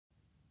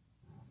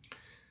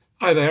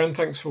Hi there, and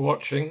thanks for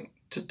watching.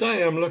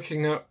 Today I'm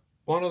looking at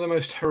one of the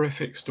most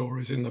horrific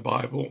stories in the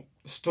Bible,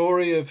 the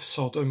story of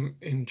Sodom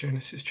in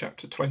Genesis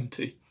chapter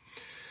 20.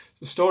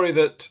 It's a story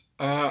that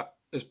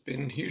has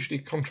been hugely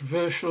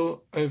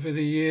controversial over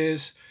the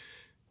years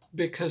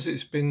because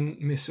it's been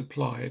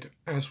misapplied,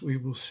 as we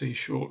will see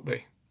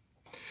shortly.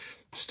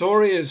 The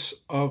story is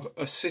of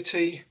a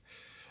city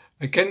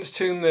against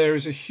whom there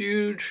is a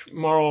huge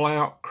moral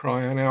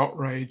outcry and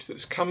outrage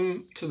that's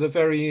come to the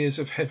very ears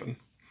of heaven.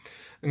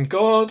 And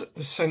God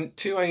has sent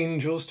two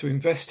angels to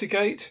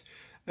investigate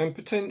and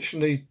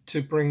potentially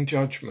to bring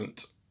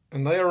judgment.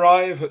 And they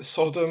arrive at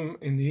Sodom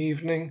in the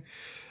evening,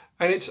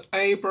 and it's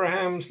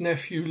Abraham's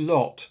nephew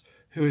Lot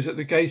who is at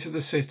the gate of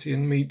the city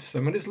and meets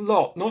them. And it's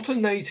Lot, not a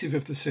native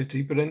of the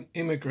city, but an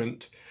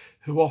immigrant,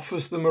 who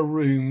offers them a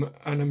room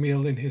and a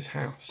meal in his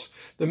house.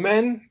 The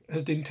men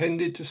had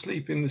intended to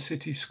sleep in the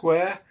city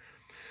square,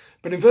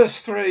 but in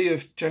verse 3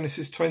 of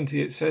Genesis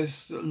 20 it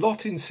says that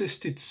Lot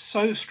insisted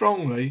so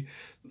strongly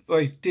that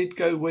they did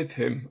go with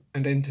him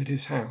and entered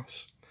his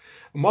house.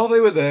 And while they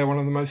were there, one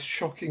of the most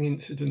shocking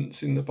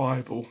incidents in the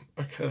Bible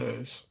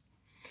occurs.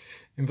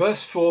 In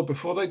verse 4,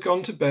 before they'd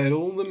gone to bed,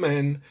 all the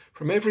men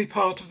from every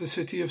part of the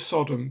city of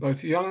Sodom,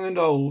 both young and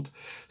old,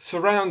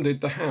 surrounded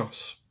the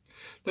house.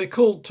 They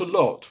called to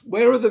Lot,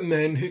 "Where are the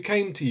men who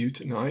came to you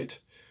tonight?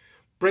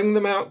 Bring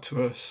them out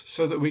to us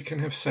so that we can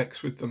have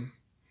sex with them."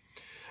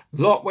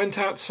 Lot went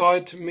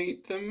outside to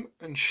meet them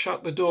and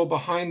shut the door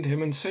behind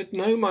him and said,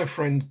 "No, my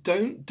friend,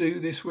 don't do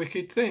this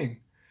wicked thing.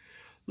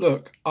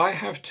 Look, I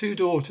have two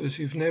daughters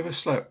who've never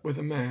slept with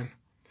a man.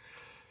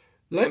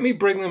 Let me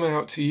bring them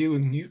out to you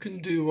and you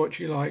can do what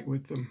you like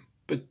with them.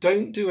 But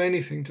don't do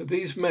anything to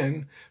these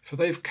men, for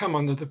they've come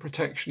under the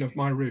protection of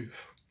my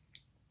roof."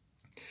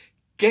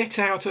 "Get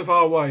out of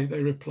our way,"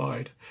 they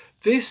replied.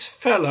 "This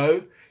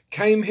fellow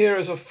came here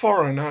as a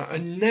foreigner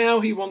and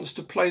now he wants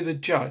to play the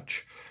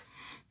judge.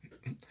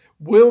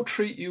 We'll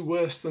treat you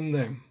worse than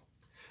them."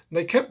 And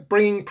they kept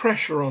bringing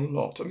pressure on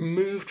Lot and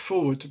moved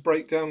forward to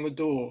break down the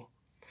door.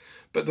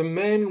 But the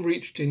men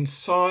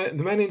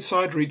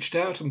inside reached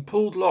out and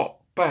pulled Lot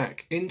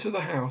back into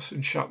the house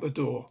and shut the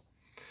door.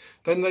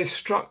 Then they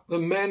struck the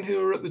men who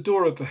were at the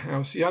door of the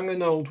house, young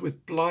and old,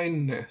 with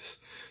blindness,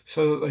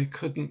 so that they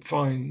couldn't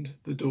find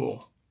the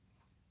door.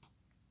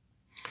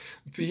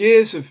 For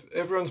years,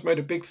 everyone's made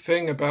a big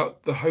thing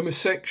about the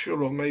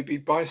homosexual or maybe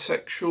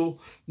bisexual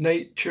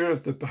nature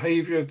of the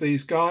behaviour of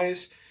these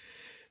guys.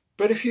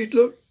 But if you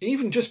look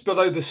even just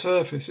below the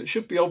surface, it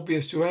should be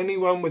obvious to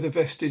anyone with a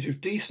vestige of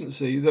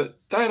decency that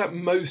at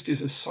most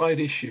is a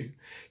side issue.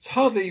 It's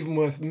hardly even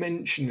worth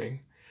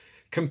mentioning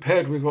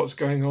compared with what's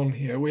going on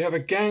here. We have a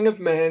gang of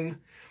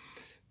men,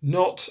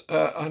 not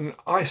an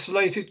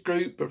isolated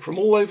group, but from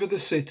all over the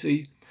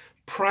city,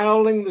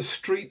 prowling the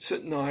streets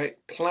at night,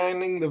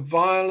 planning the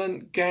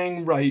violent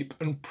gang rape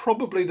and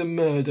probably the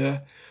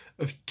murder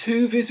of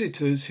two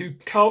visitors who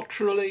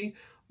culturally,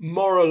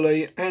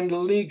 morally and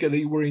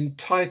legally were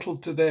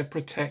entitled to their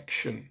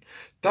protection.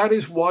 That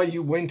is why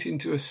you went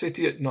into a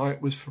city at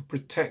night, was for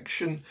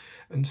protection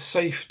and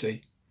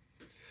safety.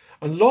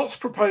 And Lot's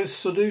proposed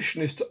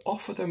solution is to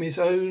offer them his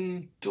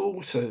own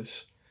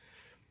daughters,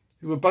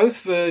 who were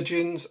both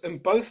virgins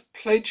and both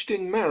pledged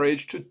in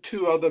marriage to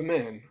two other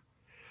men.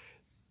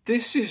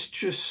 This is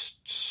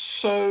just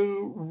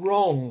so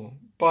wrong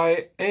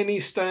by any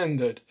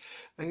standard,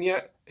 and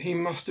yet he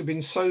must have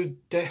been so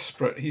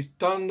desperate. He's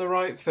done the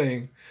right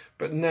thing,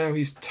 but now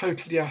he's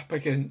totally up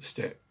against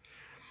it.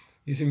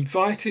 He's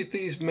invited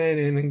these men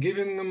in and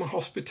given them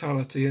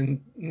hospitality,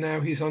 and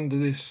now he's under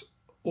this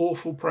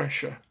awful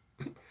pressure.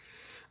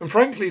 And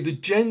frankly, the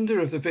gender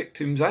of the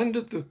victims and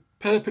of the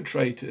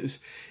perpetrators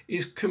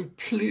is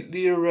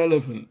completely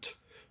irrelevant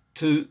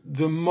to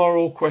the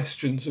moral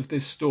questions of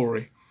this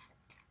story.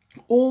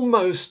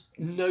 Almost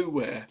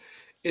nowhere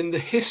in the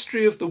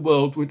history of the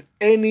world would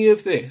any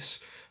of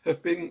this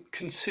have been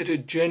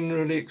considered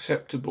generally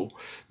acceptable.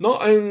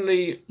 Not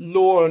only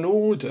law and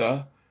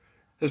order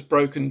has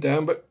broken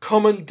down, but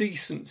common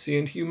decency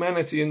and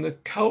humanity and the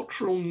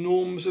cultural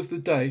norms of the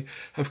day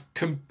have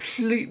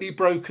completely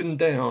broken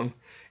down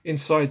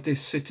inside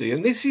this city.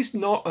 And this is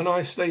not an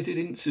isolated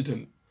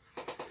incident.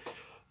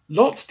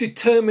 Lot's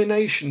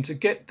determination to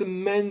get the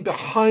men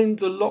behind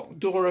the locked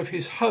door of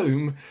his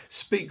home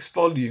speaks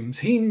volumes.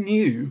 He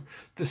knew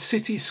the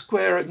city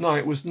square at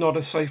night was not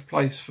a safe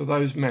place for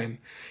those men.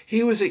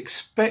 He was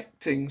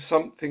expecting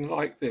something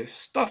like this.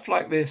 Stuff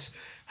like this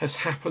has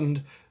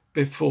happened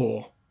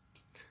before.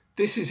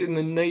 This is in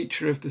the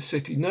nature of the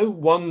city. No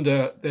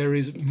wonder there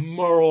is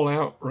moral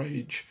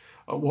outrage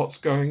at what's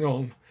going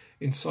on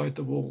inside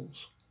the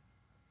walls.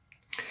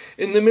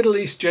 In the Middle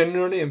East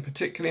generally, and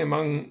particularly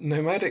among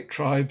nomadic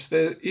tribes,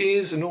 there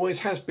is and always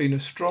has been a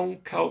strong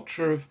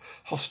culture of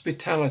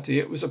hospitality.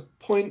 It was a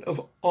point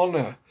of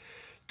honour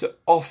to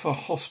offer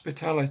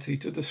hospitality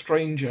to the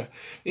stranger.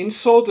 In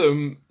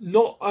Sodom,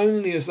 not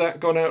only has that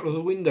gone out of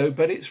the window,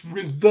 but it's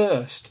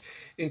reversed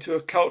into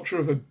a culture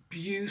of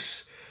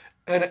abuse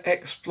and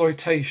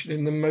exploitation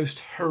in the most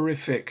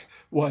horrific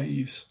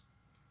ways.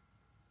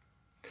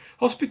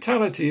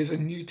 Hospitality is a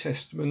New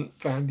Testament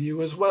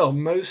value as well.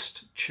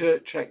 Most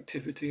church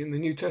activity in the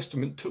New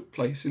Testament took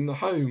place in the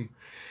home.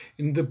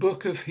 In the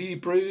book of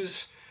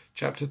Hebrews,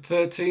 chapter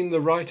 13, the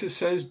writer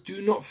says,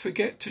 "Do not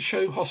forget to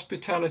show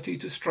hospitality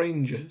to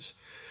strangers,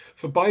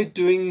 for by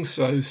doing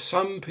so,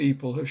 some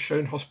people have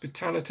shown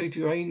hospitality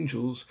to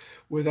angels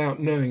without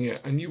knowing it."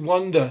 And you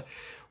wonder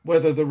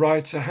whether the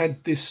writer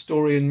had this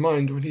story in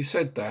mind when he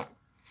said that.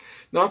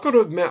 Now, I've got to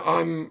admit,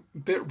 I'm a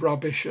bit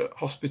rubbish at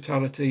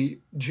hospitality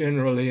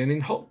generally, and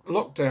in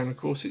lockdown, of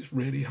course, it's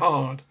really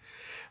hard.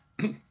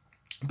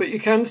 But you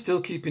can still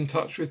keep in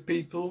touch with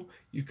people.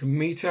 You can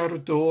meet out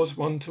of doors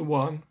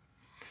one-to-one.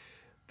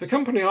 The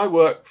company I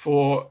work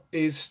for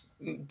is,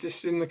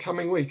 just in the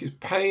coming week, is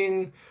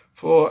paying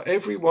for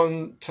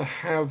everyone to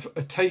have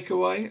a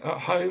takeaway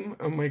at home,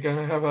 and we're going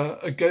to have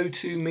a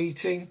go-to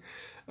meeting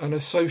and a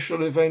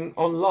social event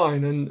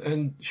online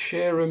and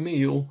share a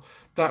meal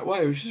that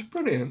way, which is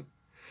brilliant.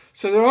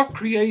 So there are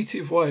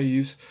creative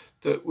ways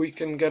that we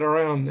can get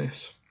around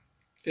this.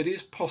 It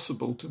is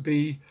possible to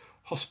be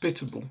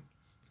hospitable.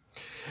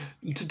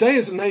 And today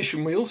as a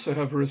nation, we also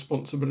have a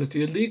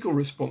responsibility, a legal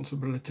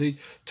responsibility,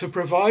 to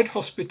provide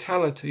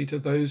hospitality to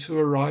those who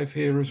arrive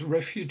here as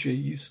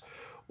refugees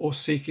or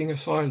seeking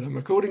asylum.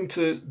 According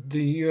to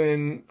the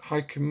UN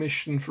High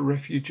Commission for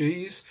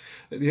Refugees,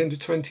 at the end of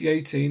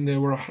 2018,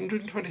 there were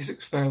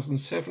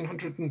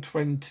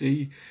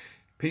 126,720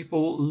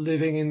 people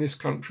living in this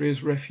country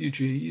as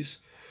refugees,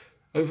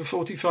 over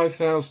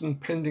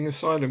 45,000 pending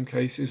asylum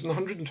cases, and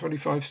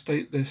 125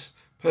 stateless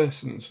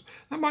persons.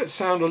 That might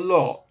sound a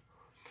lot,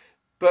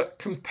 but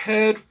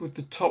compared with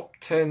the top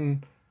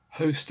 10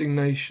 hosting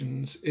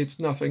nations, it's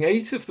nothing.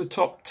 8 of the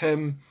top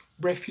 10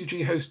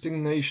 refugee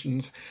hosting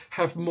nations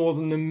have more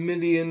than 1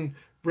 million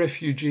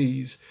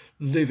refugees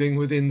living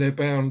within their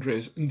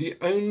boundaries. And the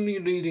only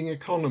leading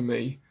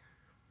economy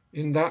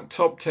in that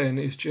top 10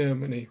 is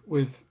Germany,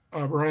 with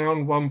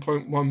around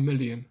 1.1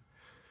 million.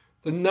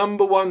 The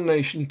number one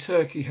nation,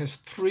 Turkey, has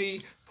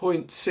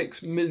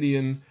 3.6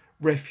 million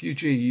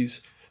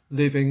refugees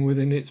living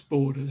within its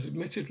borders.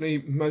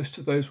 Admittedly, most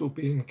of those will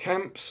be in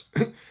camps,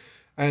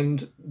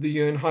 and the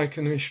UN High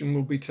Commission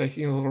will be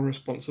taking a lot of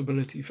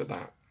responsibility for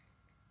that.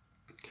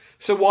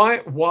 So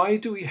why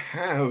do we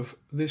have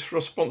this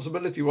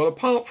responsibility? Well,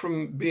 apart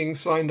from being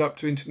signed up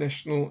to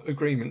international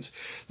agreements,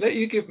 let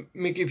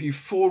me give you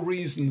 4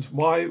 reasons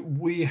why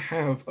we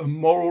have a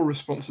moral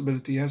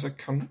responsibility as a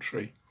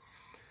country.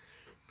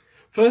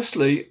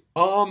 Firstly,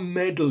 our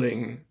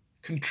meddling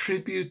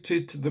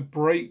contributed to the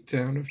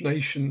breakdown of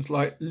nations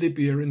like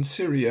Libya and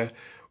Syria,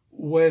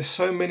 where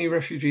so many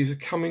refugees are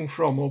coming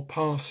from or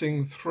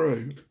passing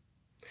through.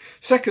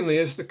 Secondly,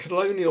 as the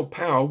colonial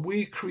power,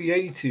 we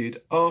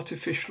created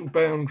artificial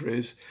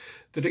boundaries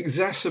that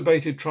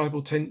exacerbated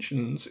tribal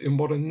tensions in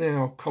what are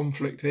now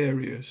conflict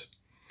areas.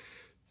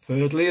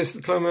 Thirdly, as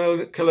the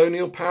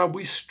colonial power,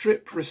 we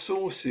stripped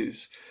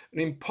resources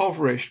and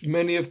impoverished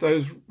many of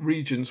those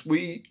regions.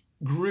 We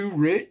grew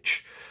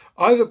rich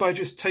either by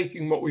just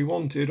taking what we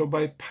wanted or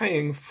by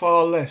paying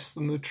far less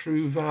than the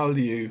true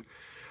value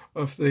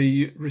of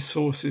the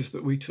resources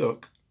that we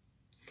took.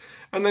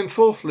 And then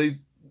fourthly,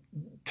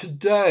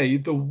 today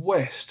the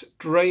West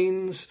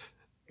drains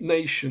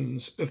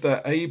nations of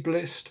their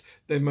ablest,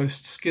 their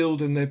most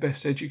skilled and their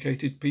best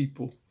educated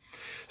people.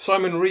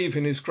 Simon Reeve,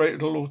 in his great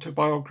little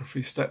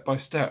autobiography, Step by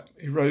Step,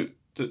 he wrote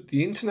that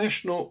the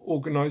International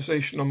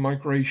Organization on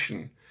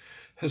Migration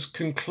has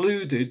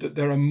concluded that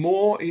there are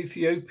more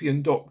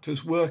Ethiopian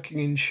doctors working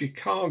in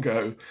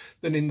Chicago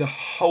than in the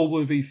whole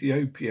of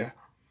Ethiopia.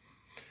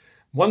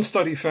 One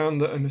study found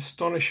that an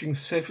astonishing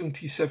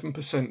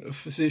 77% of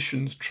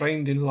physicians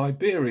trained in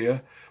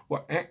Liberia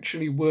were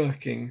actually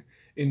working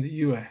in the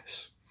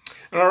US.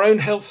 And our own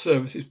health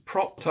service is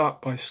propped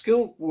up by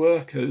skilled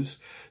workers,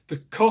 the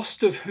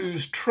cost of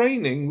whose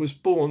training was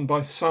borne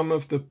by some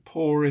of the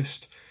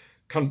poorest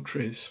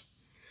countries.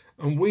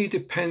 And we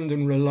depend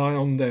and rely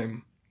on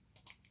them.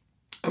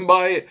 And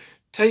by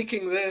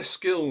taking their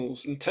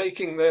skills and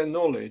taking their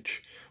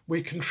knowledge,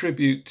 we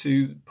contribute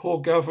to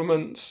poor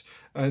governments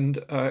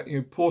and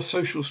poor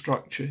social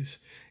structures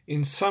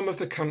in some of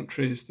the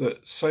countries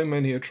that so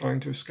many are trying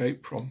to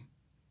escape from.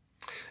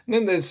 And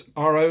then there's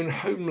our own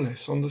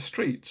homeless on the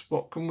streets.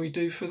 What can we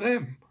do for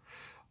them?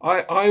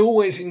 I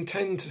always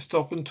intend to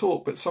stop and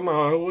talk, but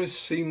somehow I always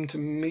seem to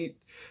meet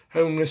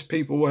homeless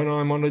people when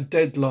I'm on a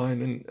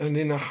deadline and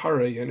in a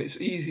hurry, and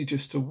it's easy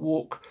just to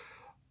walk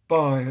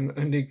by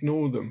and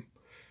ignore them.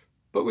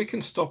 But we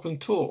can stop and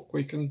talk.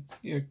 We can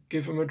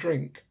give them a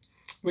drink.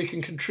 We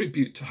can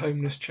contribute to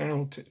homeless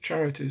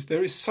charities.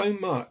 There is so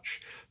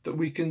much that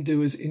we can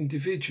do as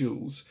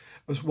individuals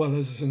as well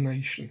as a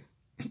nation.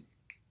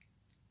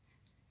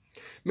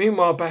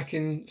 Meanwhile, back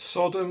in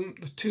Sodom,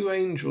 the 2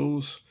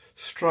 angels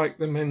strike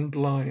the men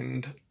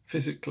blind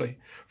physically.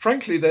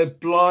 Frankly, they're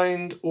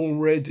blind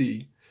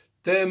already.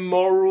 Their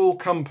moral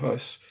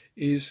compass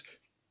is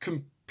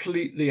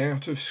completely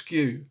out of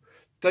skew.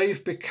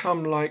 They've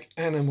become like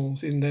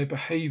animals in their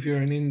behaviour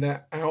and in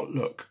their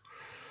outlook.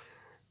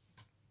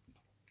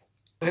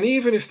 And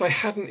even if they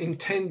hadn't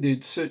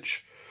intended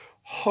such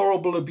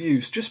horrible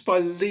abuse, just by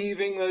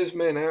leaving those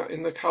men out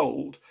in the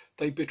cold,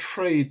 they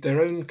betrayed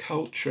their own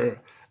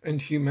culture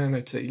and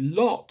humanity.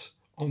 Lot,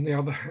 on the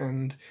other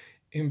hand,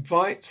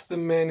 invites the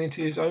men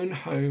into his own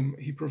home.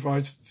 He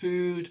provides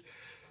food,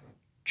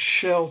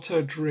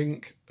 shelter,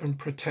 drink, and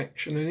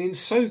protection. And in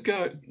so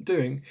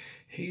doing,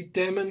 he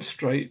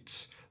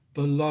demonstrates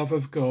the love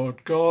of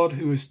God, God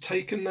who has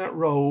taken that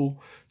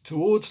role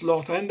towards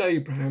Lot and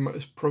Abraham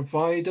as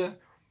provider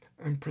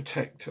and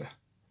protector.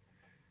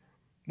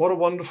 What a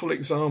wonderful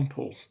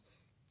example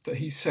that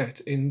he set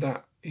in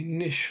that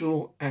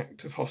initial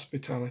act of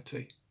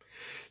hospitality.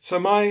 So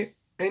my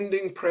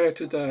ending prayer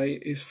today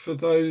is for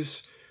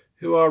those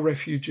who are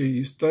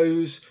refugees,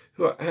 those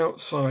who are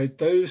outside,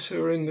 those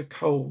who are in the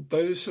cold,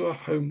 those who are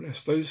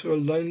homeless, those who are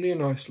lonely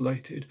and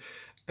isolated,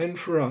 and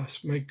for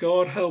us. May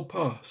God help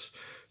us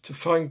to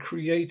find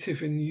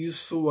creative and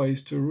useful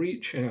ways to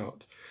reach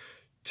out,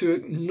 to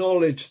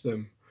acknowledge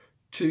them,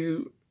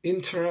 to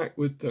interact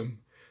with them,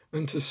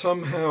 and to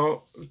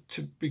somehow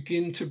to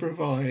begin to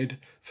provide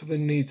for the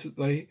needs that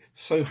they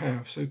so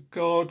have. So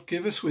God,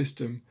 give us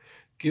wisdom,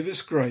 give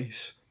us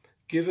grace,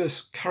 give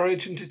us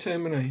courage and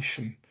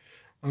determination,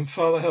 and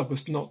Father, help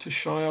us not to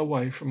shy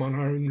away from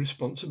our own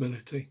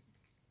responsibility.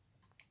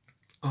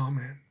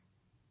 Amen.